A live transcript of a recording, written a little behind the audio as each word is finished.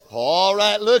All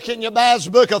right, look in your Bible's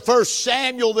book of 1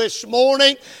 Samuel this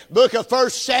morning. Book of 1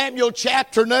 Samuel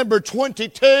chapter number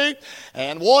 22.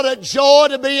 And what a joy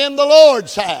to be in the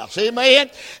Lord's house. Amen.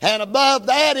 And above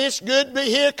that, it's good to be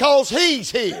here because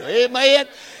He's here. Amen.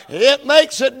 It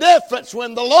makes a difference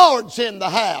when the Lord's in the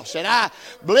house. And I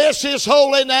bless His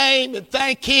holy name and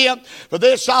thank Him for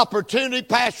this opportunity.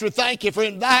 Pastor, thank you for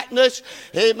inviting us.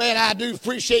 Amen. I do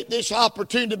appreciate this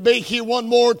opportunity to be here one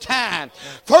more time.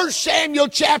 1 Samuel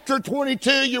chapter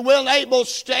 22, you're well able to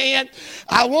stand.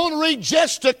 I want to read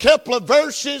just a couple of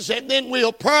verses and then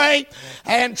we'll pray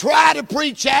and try to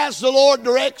preach as the Lord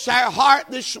directs our heart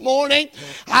this morning.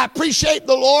 I appreciate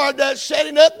the Lord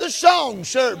setting up the song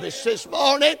service this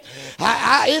morning.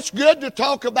 It's good to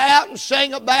talk about and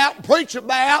sing about and preach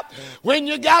about when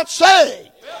you got saved.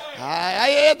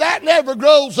 That never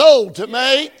grows old to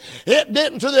me. It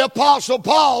didn't to the Apostle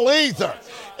Paul either.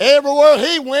 Everywhere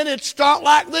he went, it'd start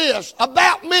like this,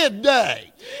 about midday.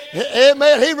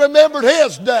 Amen. He remembered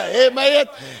his day. Amen.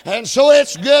 And so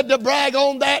it's good to brag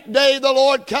on that day the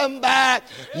Lord come by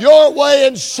your way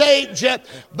and saved you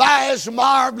by His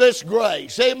marvelous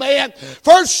grace. Amen.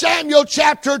 1 Samuel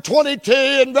chapter 22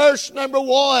 and verse number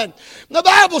 1. The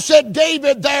Bible said,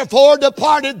 David therefore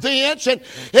departed thence and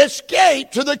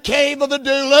escaped to the cave of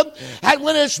Adullam. And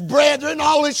when his brethren,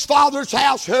 all his father's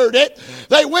house heard it,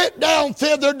 they went down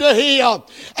thither to him.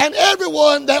 And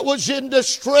everyone that was in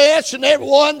distress and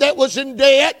everyone that was in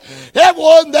debt,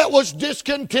 everyone that was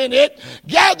discontented,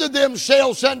 gathered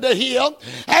themselves unto him,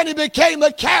 and he became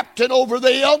a captain over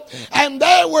them, and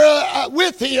there were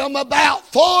with him about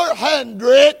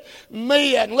 400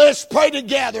 men. Let's pray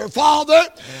together. Father,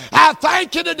 I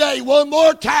thank you today one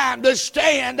more time to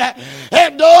stand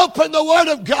and to open the Word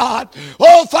of God.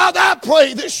 Oh, Father, I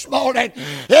pray this morning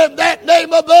in that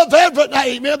name above every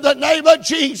name, in the name of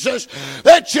Jesus,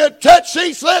 that you touch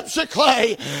these lips of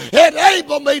clay.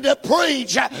 Enable me to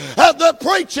preach of the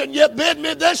preaching you bid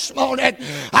me this morning.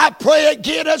 I pray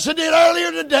again as I did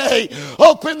earlier today,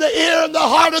 open the ear and the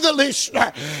heart of the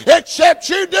listener. Except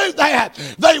you do that,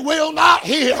 they will not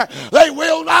hear. They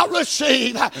will not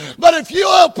receive. But if you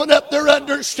open up their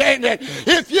understanding,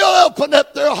 if you open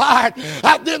up their heart,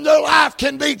 then their life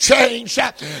can be changed.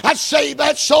 I save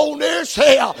that soul near as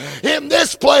hell in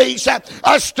this place.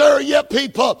 I stir you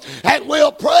people, and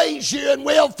we'll praise you and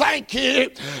we'll thank you.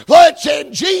 For it's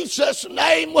in Jesus'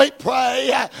 name we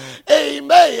pray.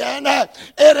 Amen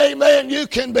and amen. You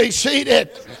can be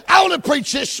seated. I want to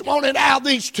preach this morning out of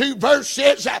these two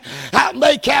verses. I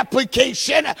make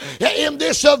application in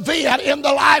this event in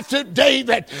the life of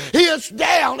David. He is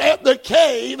down at the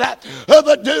cave of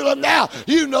Adullam. Now,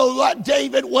 you know what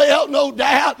David well, no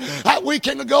doubt. We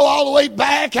can go all the way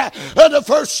back to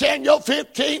 1 Samuel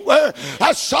 15 where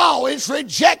Saul is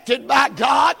rejected by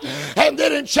God. And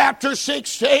then in chapter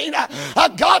 16,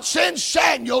 God sends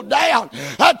Samuel down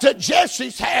to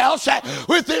Jesse's house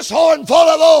with this horn full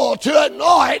of oil to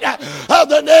anoint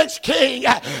the next king.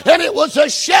 And it was a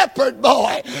shepherd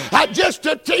boy, just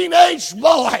a teenage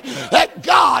boy that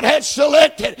God had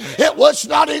selected. It was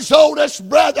not his oldest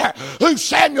brother who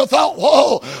Samuel thought,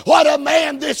 whoa, what a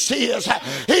man this is.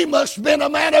 He must have been a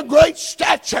man of great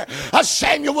stature.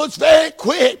 Samuel was very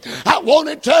quick. I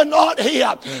wanted to anoint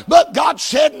him, but God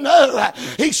said no.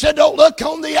 He said, don't look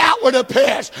on the outward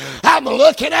appearance. I'm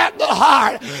looking at the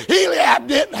heart. Eliab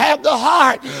didn't have the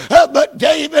heart, but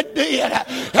David did.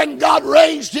 And God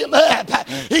raised him up.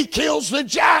 He kills the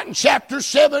giant in chapter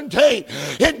 17.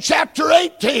 In chapter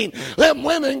 18, them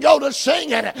women go to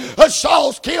singing.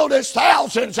 Saul's killed his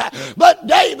thousands, but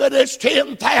David is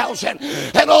 10,000.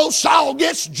 And old Saul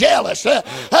gets jealous.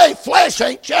 Hey, flesh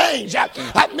ain't changed.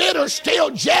 Men are still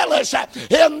jealous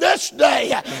in this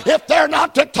day if they're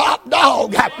not the top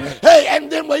dog. Hey,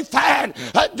 and then we find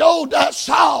old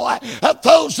Saul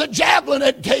throws the javelin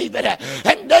at David,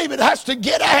 and David has to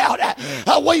get out.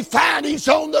 We find he's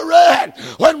on the run.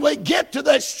 When we get to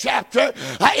this chapter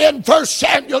in 1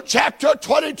 Samuel chapter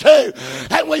 22,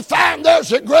 and we find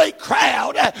there's a great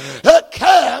crowd that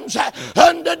comes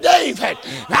unto David.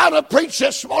 Now to preach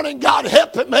this morning, God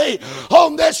helping me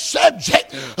on this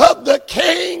subject of the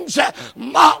king's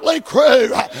motley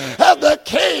crew. Of the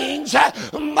king's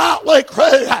motley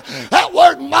crew. That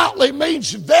word motley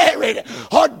means varied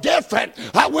or different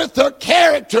with their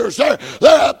characters,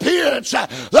 their appearance,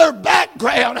 their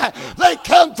background. They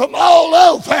come from all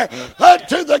over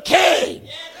to the king.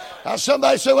 Now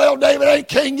somebody say, well, David ain't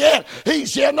king yet.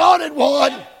 He's the anointed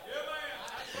one.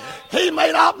 He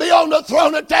may not be on the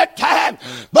throne at that time,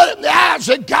 but in the eyes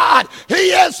of God, he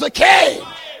is the king.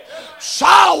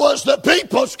 Saul was the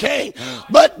people's king,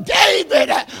 but David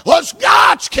was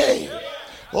God's king.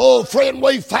 Oh, friend,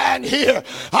 we find here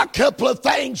a couple of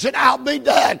things that I'll be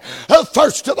done.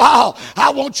 First of all,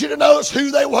 I want you to notice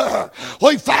who they were.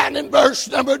 We find in verse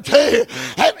number 2,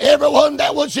 and everyone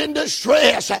that was in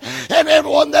distress, and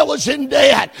everyone that was in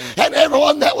debt, and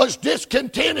everyone that was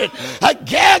discontented,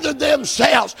 gathered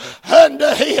themselves unto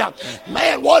him.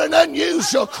 Man, what an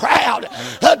unusual crowd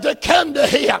to come to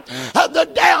him. The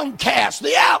downcast,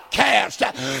 the outcast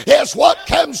is what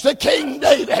comes to King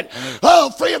David. Oh,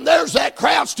 friend, there's that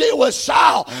crowd still with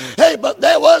Saul. Hey, but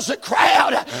there was a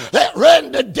crowd that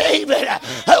ran to David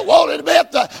that wanted to be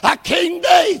at the King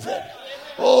David.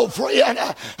 Oh, friend,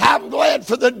 I'm glad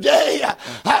for the day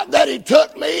that he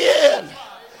took me in.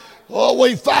 Oh,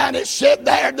 we find it said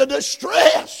there, the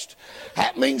distressed.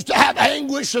 That means to have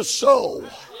anguish of soul.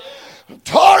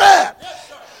 Tore up.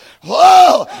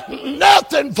 Oh,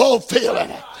 nothing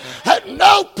fulfilling.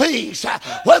 No peace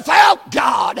without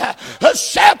God,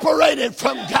 separated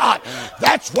from God.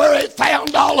 That's where it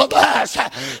found all of us.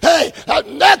 Hey,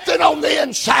 nothing on the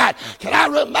inside. Can I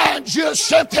remind you of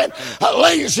something,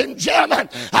 ladies and gentlemen?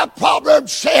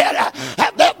 Proverbs said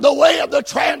that the way of the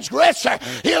transgressor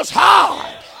is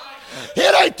hard.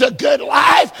 It ain't the good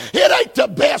life. It ain't the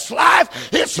best life.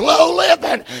 It's low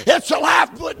living. It's a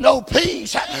life with no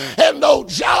peace and no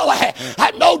joy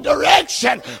and no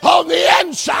direction on the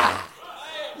inside.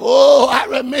 Oh, I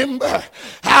remember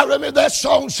that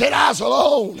song said, I was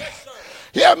alone.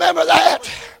 You remember that?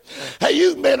 Hey,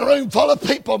 you can be in a room full of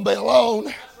people and be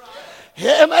alone.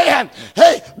 Yeah, man.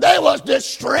 Hey, there was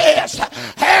distress,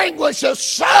 anguish of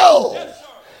soul.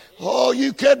 Oh,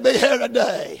 you could be here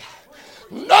today.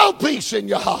 No peace in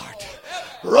your heart.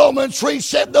 Romans 3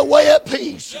 said the way of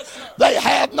peace they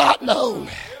have not known.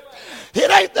 It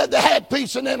ain't that they had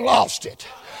peace and then lost it.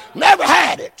 Never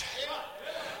had it.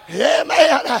 Yeah,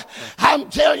 man, I'm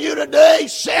telling you today,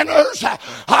 sinners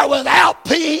are without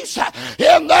peace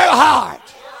in their heart.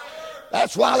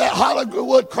 That's why that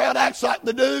Hollywood crowd acts like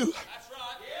they do.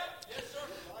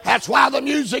 That's why the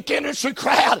music industry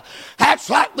crowd acts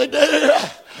like they do.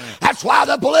 That's why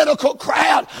the political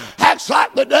crowd acts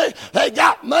like they do. They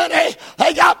got money,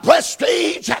 they got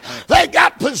prestige, they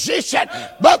got position,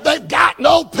 but they've got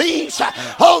no peace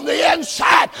on the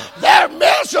inside. They're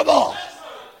miserable.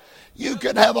 You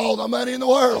can have all the money in the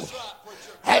world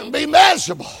and be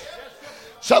miserable.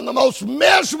 Some of the most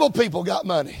miserable people got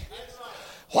money.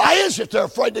 Why is it they're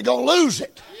afraid they're going to lose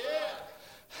it?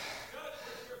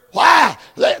 Why?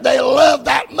 They love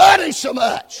that money so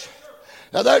much.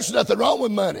 Now, there's nothing wrong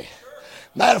with money.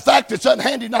 Matter of fact, it's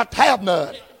unhandy not to have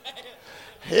none.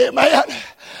 Amen.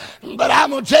 But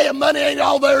I'm going to tell you, money ain't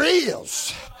all there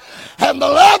is. And the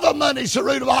love of money is the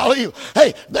root of all evil.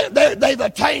 Hey, they've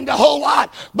attained a whole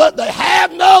lot, but they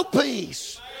have no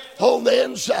peace on the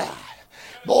inside.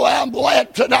 Boy, I'm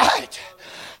glad tonight.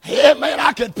 Amen.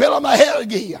 I could pillow my head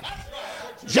again,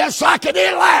 just like I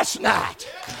did last night,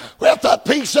 with the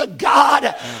peace of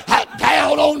God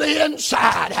down on the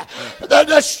inside. The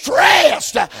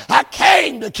distressed, I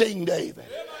came to King David.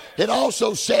 It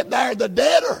also said there, the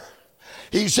debtor.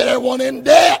 He said everyone in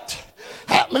debt.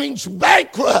 That means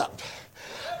bankrupt,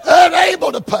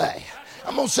 unable to pay.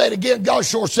 I'm going to say it again. God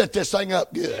sure set this thing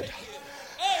up good.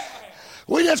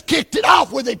 We just kicked it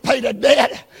off with it, paid a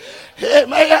debt.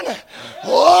 Amen.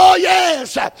 Oh,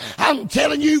 yes. I'm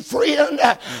telling you, friend,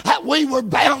 that we were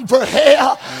bound for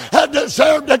hell,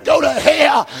 deserved to go to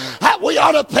hell. We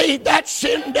ought to pay that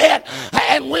sin debt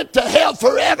and went to hell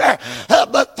forever.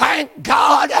 But thank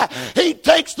God, He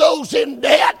takes those in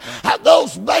debt,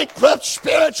 those bankrupt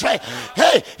spiritually.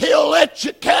 Hey, He'll let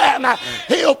you come.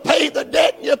 He'll pay the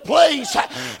debt in your place.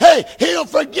 Hey, He'll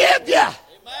forgive you.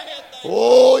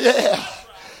 Oh, yeah.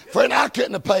 Friend, I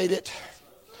couldn't have paid it.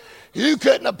 You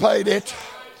couldn't have paid it.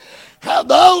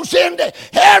 Those in debt,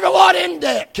 everyone in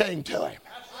debt came to Him.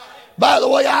 By the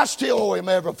way, I still owe Him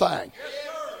everything.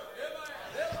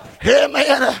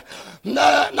 Amen.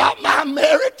 No, not my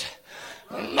merit,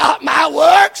 not my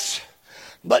works,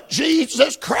 but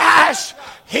Jesus Christ,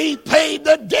 He paid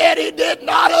the debt He did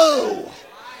not owe.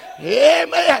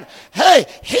 Amen. Hey,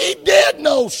 He did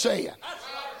no sin.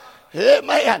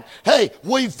 Amen. Hey,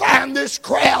 we find this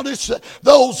crowd, it's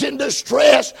those in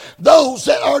distress, those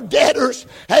that are debtors,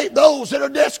 hey, those that are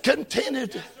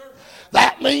discontented.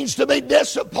 That means to be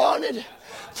disappointed,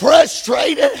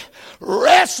 frustrated,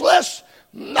 restless,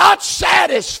 not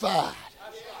satisfied.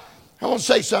 I want to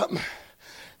say something.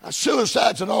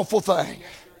 Suicide's an awful thing.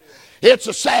 It's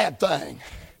a sad thing.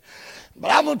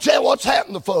 But I'm going to tell you what's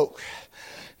happened to folk.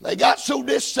 They got so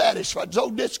dissatisfied, so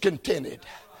discontented.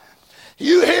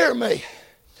 You hear me?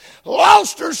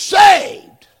 Lost or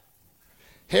saved.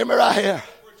 Hear me right here.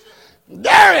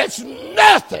 There is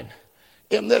nothing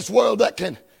in this world that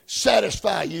can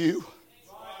satisfy you.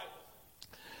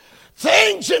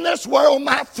 Things in this world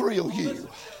might thrill you.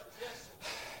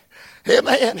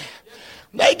 Amen.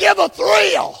 They give a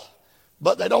thrill,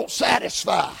 but they don't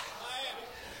satisfy.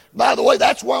 By the way,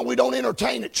 that's why we don't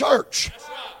entertain at church.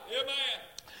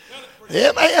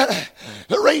 Amen.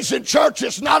 The reason church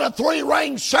is not a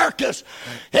three-ring circus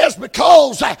is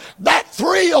because that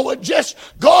thrill would just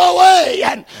go away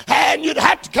and you'd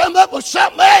have to come up with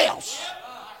something else.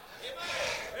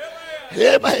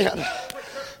 Amen.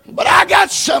 But I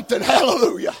got something,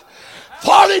 hallelujah,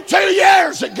 42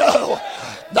 years ago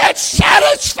that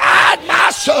satisfied my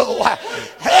soul.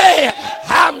 Hey,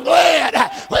 I'm glad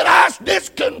when I was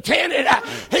discontented,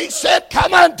 he said,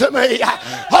 come unto me,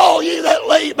 all ye that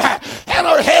labor and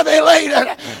are heavy laden,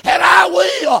 and I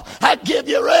will give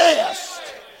you rest.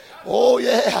 Oh,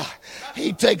 yeah.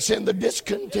 He takes in the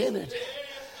discontented.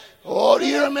 Oh, do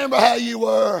you remember how you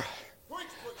were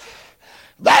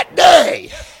that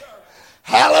day?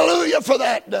 Hallelujah for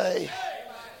that day.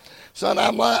 Son,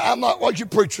 I'm not what your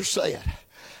preacher said.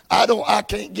 I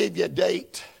can't give you a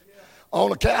date.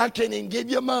 I can't even give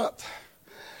you a month.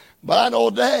 But I know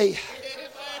a day.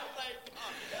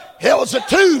 It was a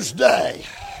Tuesday.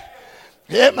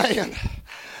 Amen.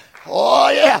 Oh,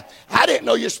 yeah. I didn't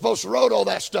know you're supposed to write all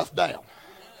that stuff down.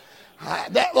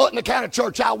 That wasn't the kind of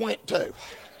church I went to.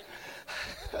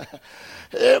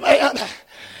 Amen.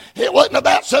 It wasn't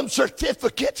about some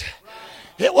certificate.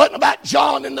 It wasn't about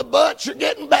John and the bunch or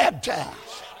getting baptized.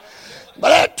 But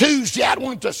that Tuesday, I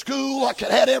went to school like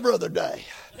I had every other day.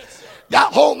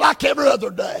 Got home like every other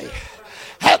day.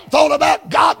 Hadn't thought about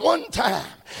God one time.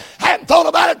 Hadn't thought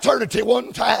about eternity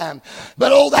one time.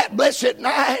 But oh, that blessed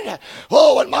night,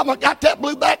 oh, when Mama got that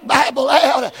blue-back Bible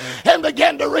out and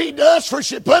began to read to us, for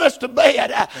she put us to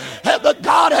bed, the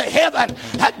God of heaven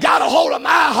had got a hold of my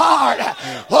heart.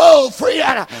 Oh,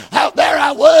 friend, out there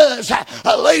I was,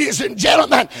 ladies and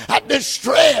gentlemen,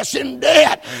 distressed, in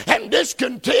debt, and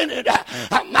discontented.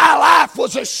 My life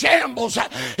was a shambles.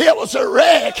 It was a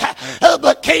wreck.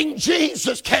 But King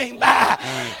Jesus came by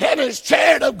in his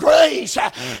chariot of grace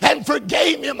and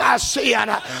forgave me my sin,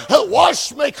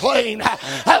 washed me clean,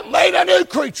 made a new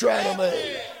creature out of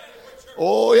me.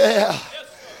 Oh, yeah.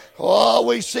 Oh,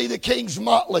 we see the King's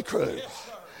motley crew.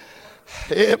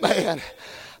 Amen.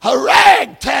 A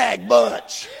ragtag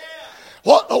bunch.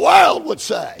 What the world would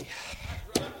say.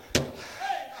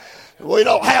 We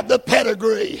don't have the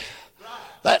pedigree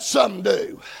that some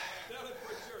do.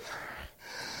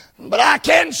 But I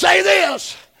can say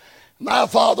this. My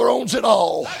Father owns it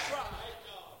all.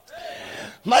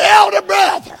 My elder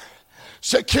brother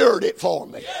secured it for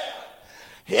me.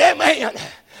 Amen.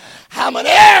 I'm an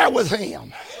heir with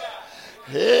him.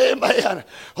 Amen.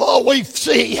 Oh, we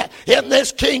see in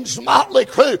this King's motley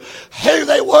crew who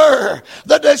they were,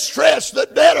 the distressed, the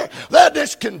debtor, the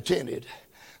discontented.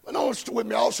 But notice with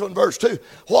me also in verse 2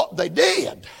 what they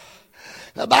did.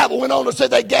 The Bible went on to say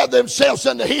they gathered themselves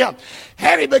unto him,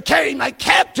 and he became a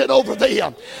captain over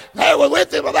them. There were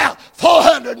with him about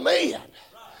 400 men.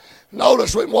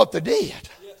 Notice what they did.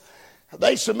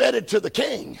 They submitted to the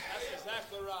king. That's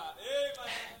exactly right.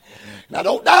 Amen. Now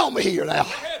don't down me here now.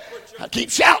 Now keep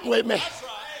shouting with me.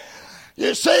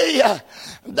 You see,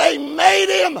 they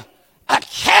made him a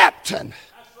captain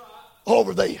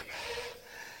over them.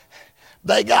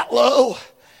 They got low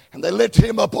and they lifted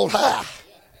him up on high.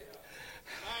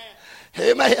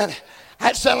 Amen.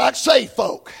 That sounds like saved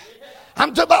folk.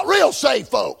 I'm talking about real saved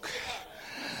folk.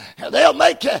 And they'll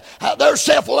make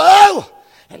themselves low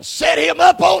and set him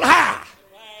up on high,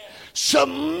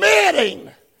 submitting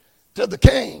to the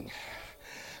king.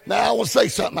 Now I want to say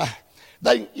something.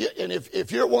 And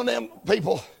if you're one of them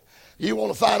people, you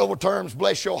want to fight over terms,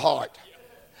 bless your heart.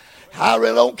 I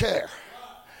really don't care.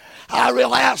 I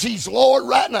realize he's Lord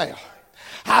right now.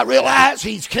 I realize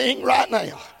he's king right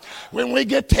now. When we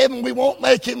get to heaven, we won't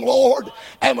make him Lord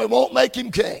and we won't make him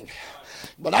king.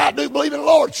 But I do believe in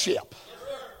lordship.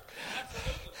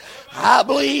 I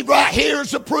believe right here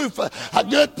is the proof, a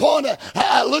good point of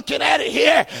looking at it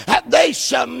here. They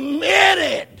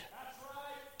submitted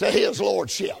to his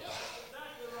lordship.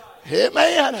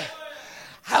 Amen.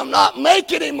 I'm not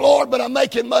making him Lord, but I'm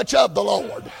making much of the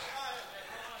Lord.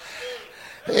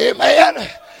 Amen.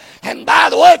 And by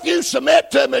the way, if you submit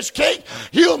to him as king,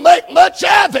 you'll make much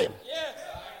of him.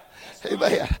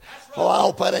 Amen. Oh, I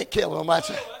hope that ain't killing them.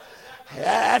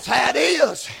 That's how it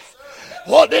is.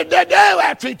 What did they do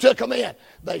after he took them in?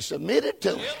 They submitted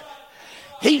to him.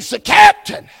 He's the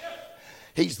captain.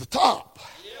 He's the top.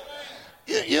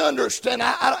 You understand?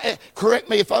 Correct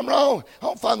me if I'm wrong. I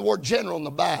don't find the word general in the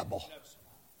Bible.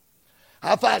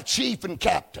 I find chief and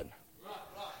captain.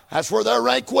 That's where their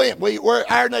rank went.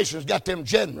 Our nation's got them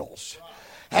generals.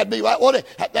 Had to be right.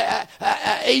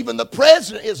 Even the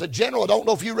president is a general. I don't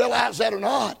know if you realize that or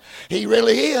not. He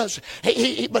really is.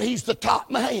 But he's the top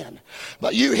man.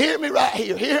 But you hear me right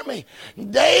here. Hear me.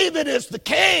 David is the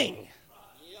king.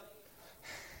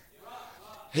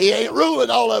 He ain't ruling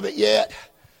all of it yet,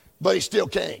 but he's still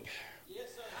king.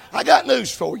 I got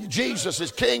news for you. Jesus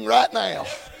is king right now.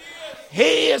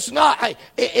 He is not,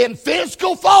 in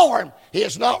physical form, he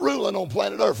is not ruling on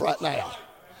planet Earth right now.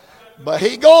 But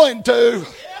he going to.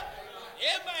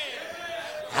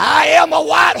 I am a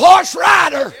white horse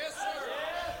rider.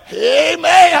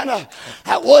 Amen.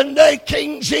 One day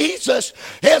King Jesus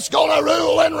is going to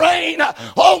rule and reign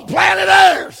on planet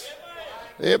Earth.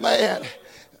 Amen.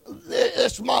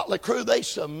 This motley crew, they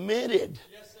submitted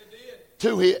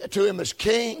to him as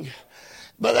king.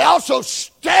 But they also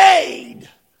stayed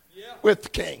with the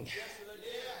king.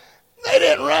 They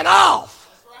didn't run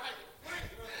off.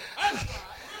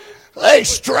 They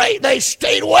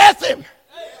stayed with him.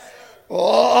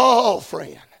 Oh,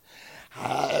 friend.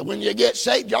 When you get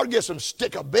saved, you ought to get some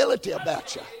stickability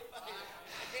about you.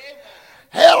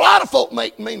 Hell, a lot of folk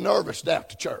make me nervous down at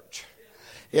the church.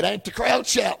 It ain't the crowd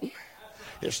shouting.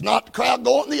 It's not the crowd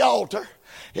going to the altar.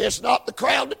 It's not the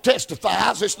crowd that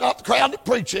testifies. It's not the crowd that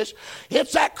preaches.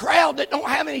 It's that crowd that don't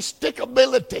have any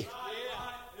stickability.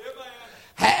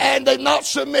 And they've not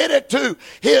submitted to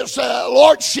his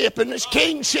lordship and his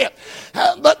kingship.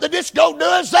 But they just go do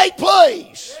as they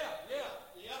please.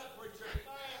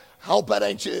 I hope that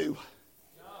ain't you.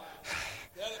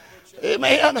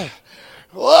 Amen.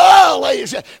 Well,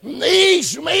 ladies,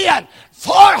 these men,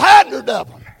 400 of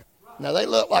them. Now, they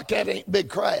look like that ain't a big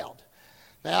crowd.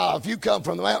 Now, if you come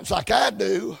from the mountains like I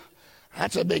do,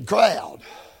 that's a big crowd.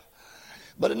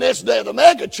 But in this day of the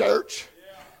mega church,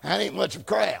 that ain't much of a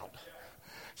crowd.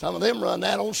 Some of them run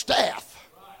that on staff.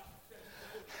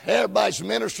 Everybody's a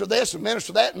minister this and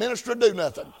minister that, and minister do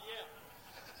nothing.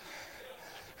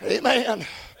 Amen.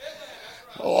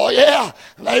 Oh, yeah.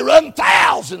 They run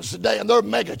thousands today in their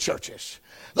mega churches.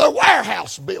 They're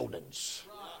warehouse buildings.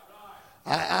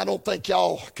 I don't think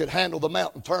y'all could handle the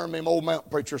mountain term them old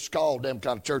mountain preachers called them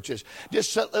kind of churches.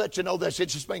 Just to let you know this, it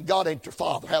just means God ain't your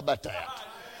father. How about that?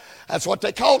 That's what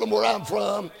they called them where I'm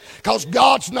from. Because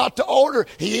God's not the order.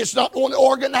 He is not the one that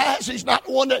organized. He's not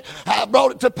the one that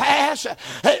brought it to pass.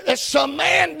 Some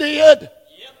man did.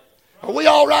 Are we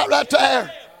all right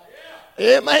there?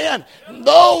 Amen.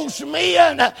 Those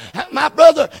men, my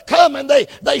brother, come and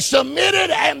they submitted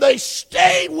and they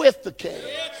stayed with the king.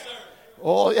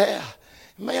 Oh, yeah.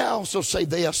 May I also say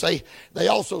this? They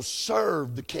also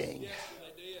served the king.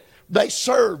 They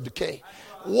served the king.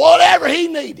 Whatever he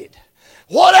needed,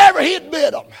 whatever he'd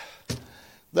bid them,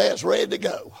 they was ready to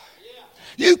go.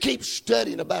 You keep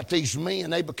studying about these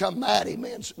men, they become mighty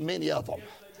men, many of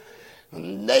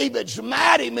them. David's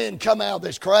mighty men come out of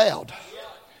this crowd.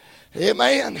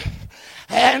 Amen.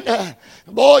 And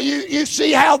boy, you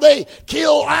see how they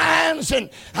kill lions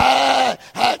and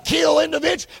kill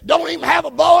individuals. Don't even have a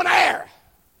bow and arrow.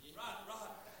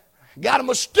 Got them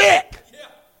a stick.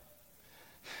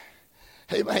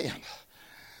 Amen.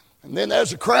 And then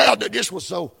there's a crowd that just was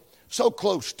so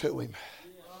close to him.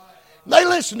 They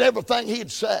listened to everything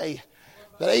he'd say.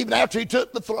 That even after he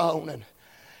took the throne and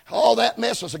all that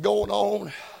mess was going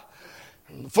on,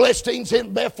 and the Philistines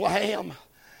in Bethlehem.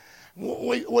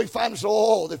 We find us,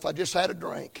 if I just had a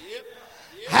drink.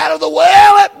 Out of the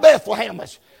well at Bethlehem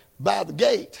is by the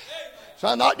gate.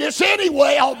 So not just any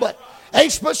well, but a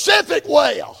specific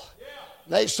well.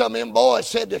 Some of them boys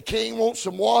said the king wants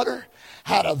some water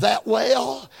out of that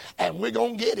well, and we're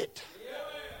going to get it.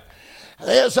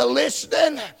 There's a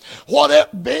listening, whether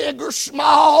big or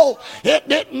small, it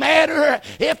didn't matter.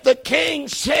 If the king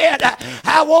said,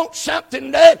 I want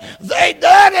something done, they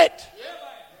done it.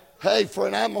 Hey,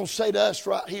 friend, I'm going to say to us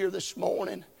right here this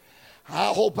morning, I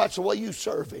hope that's the way you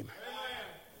serve him.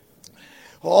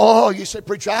 Oh, you say,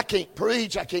 preacher, I can't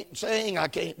preach, I can't sing, I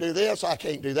can't do this, I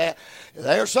can't do that.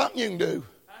 There's something you can do.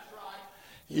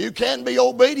 You can be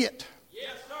obedient.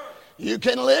 You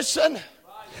can listen.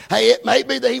 Hey, it may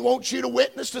be that he wants you to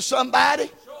witness to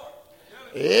somebody.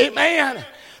 Amen.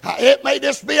 It may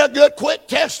just be a good, quick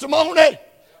testimony.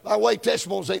 By the way,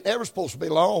 testimonies ain't never supposed to be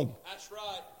long. That's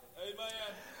right.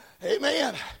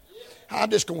 Amen. I'm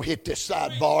just going to hit this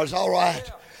sidebar. It's all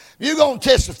right. You're going to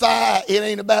testify. It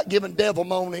ain't about giving devil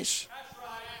monies.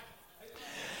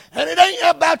 And it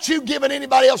ain't about you giving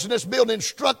anybody else in this building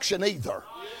instruction either.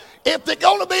 If they're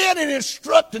going to be any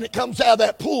instructing, it comes out of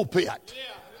that pulpit.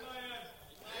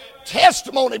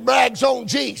 testimony brags on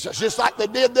Jesus, just like they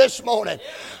did this morning.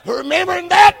 Remembering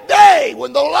that day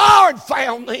when the Lord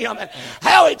found them and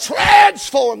how He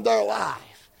transformed their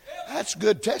life. That's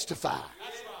good testifying.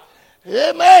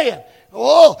 Amen.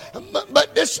 Oh,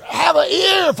 but just have an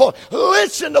ear for,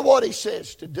 listen to what He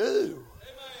says to do.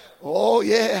 Oh,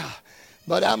 yeah.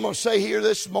 But I'm going to say here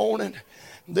this morning,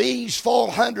 these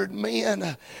 400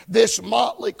 men, this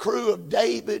motley crew of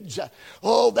David's,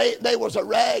 they was a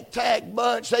ragtag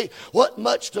bunch. They wasn't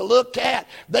much to look at.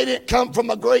 They didn't come from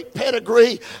a great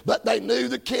pedigree, but they knew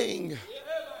the king.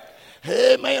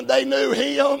 Amen. They knew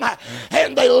Him,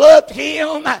 and they loved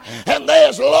Him, and they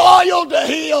was loyal to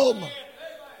Him.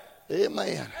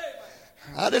 Amen.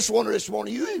 I just wonder this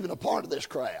morning, you even a part of this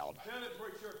crowd?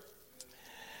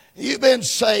 You've been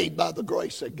saved by the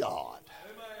grace of God.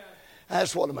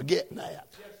 That's what I'm getting at.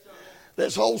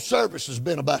 This whole service has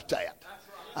been about that.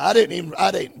 I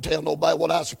didn't tell nobody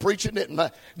what I was preaching.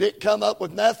 Didn't come up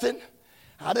with nothing.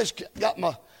 I just got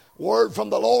my word from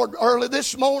the Lord early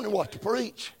this morning what to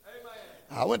preach.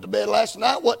 I went to bed last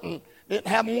night, didn't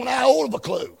have 1 hour of a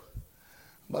clue.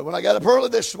 But when I got up early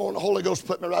this morning, the Holy Ghost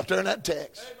put me right there in that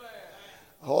text.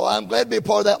 Oh, I'm glad to be a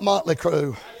part of that motley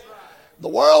crew. The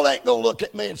world ain't going to look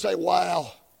at me and say,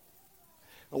 wow.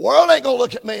 The world ain't going to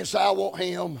look at me and say, I want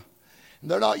him. And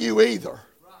they're not you either.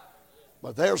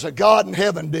 But there's a God in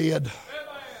heaven did.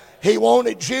 He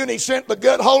wanted you, and He sent the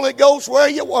good Holy Ghost where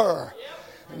you were.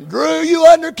 And drew you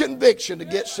under conviction to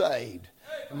get saved.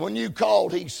 And when you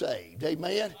called, He saved.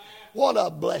 Amen. What a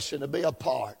blessing to be a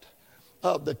part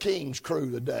of the King's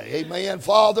crew today. Amen.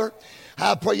 Father,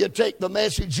 I pray You take the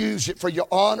message, use it for Your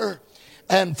honor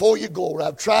and for Your glory.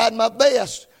 I've tried my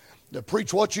best to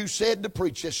preach what You said to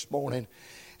preach this morning.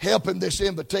 Help in this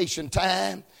invitation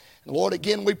time. And Lord,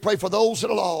 again, we pray for those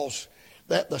that are lost,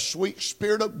 that the sweet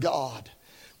Spirit of God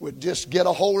would just get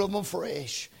a hold of them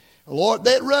fresh. Lord,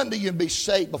 they'd run to You and be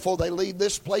saved before they leave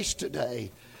this place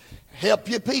today. Help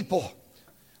Your people.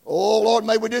 Oh, Lord,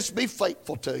 may we just be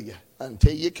faithful to You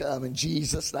until You come. In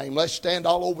Jesus' name, let's stand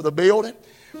all over the building.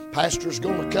 Pastor's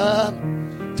going to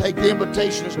come, take the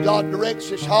invitation as God directs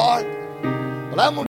his heart. But I'm going to